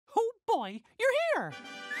boy, you're here!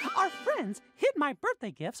 Our friends hid my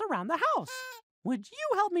birthday gifts around the house. Would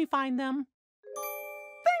you help me find them?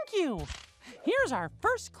 Thank you! Here's our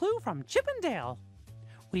first clue from Chip and Dale.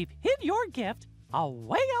 We've hid your gift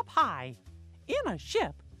away up high in a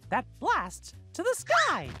ship that blasts to the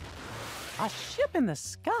sky. A ship in the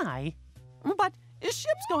sky? But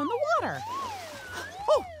ships go in the water.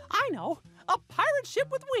 Oh, I know. A pirate ship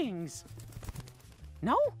with wings.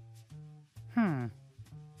 No?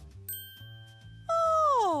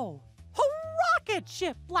 Oh, a rocket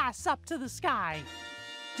ship blasts up to the sky.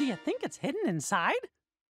 Do you think it's hidden inside?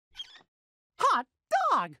 Hot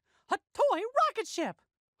dog! A toy rocket ship!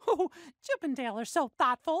 Oh, Chip and Dale are so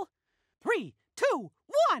thoughtful. 3, 2,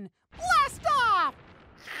 1, blast off!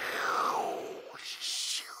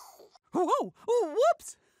 Whoa,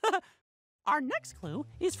 whoops! Our next clue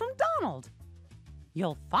is from Donald.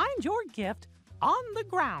 You'll find your gift on the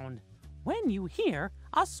ground when you hear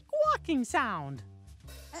a squawking sound.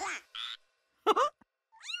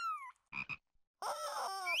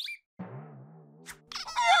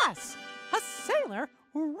 Yes! A sailor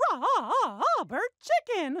rubber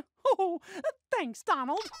chicken! Oh, thanks,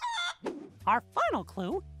 Donald. Our final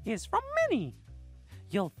clue is from Minnie.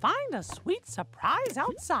 You'll find a sweet surprise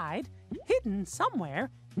outside, hidden somewhere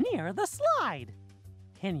near the slide.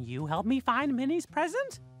 Can you help me find Minnie's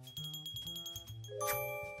present?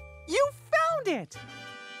 You found it!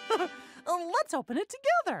 Let's open it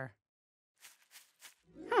together.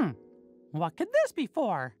 What could this be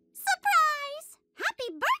for? Surprise!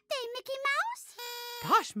 Happy birthday, Mickey Mouse!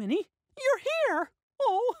 Gosh, Minnie, you're here!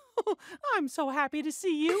 Oh, I'm so happy to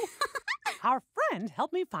see you. Our friend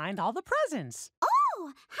helped me find all the presents.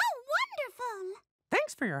 Oh, how wonderful!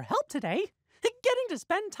 Thanks for your help today. Getting to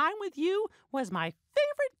spend time with you was my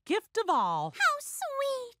favorite gift of all. How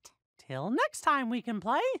sweet! Till next time we can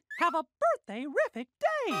play, have a birthday-riffic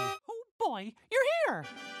day. Oh boy, you're here.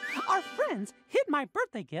 Our friends hid my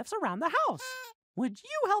birthday gifts around the house. Would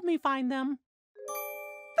you help me find them?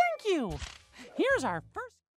 Thank you. Here's our first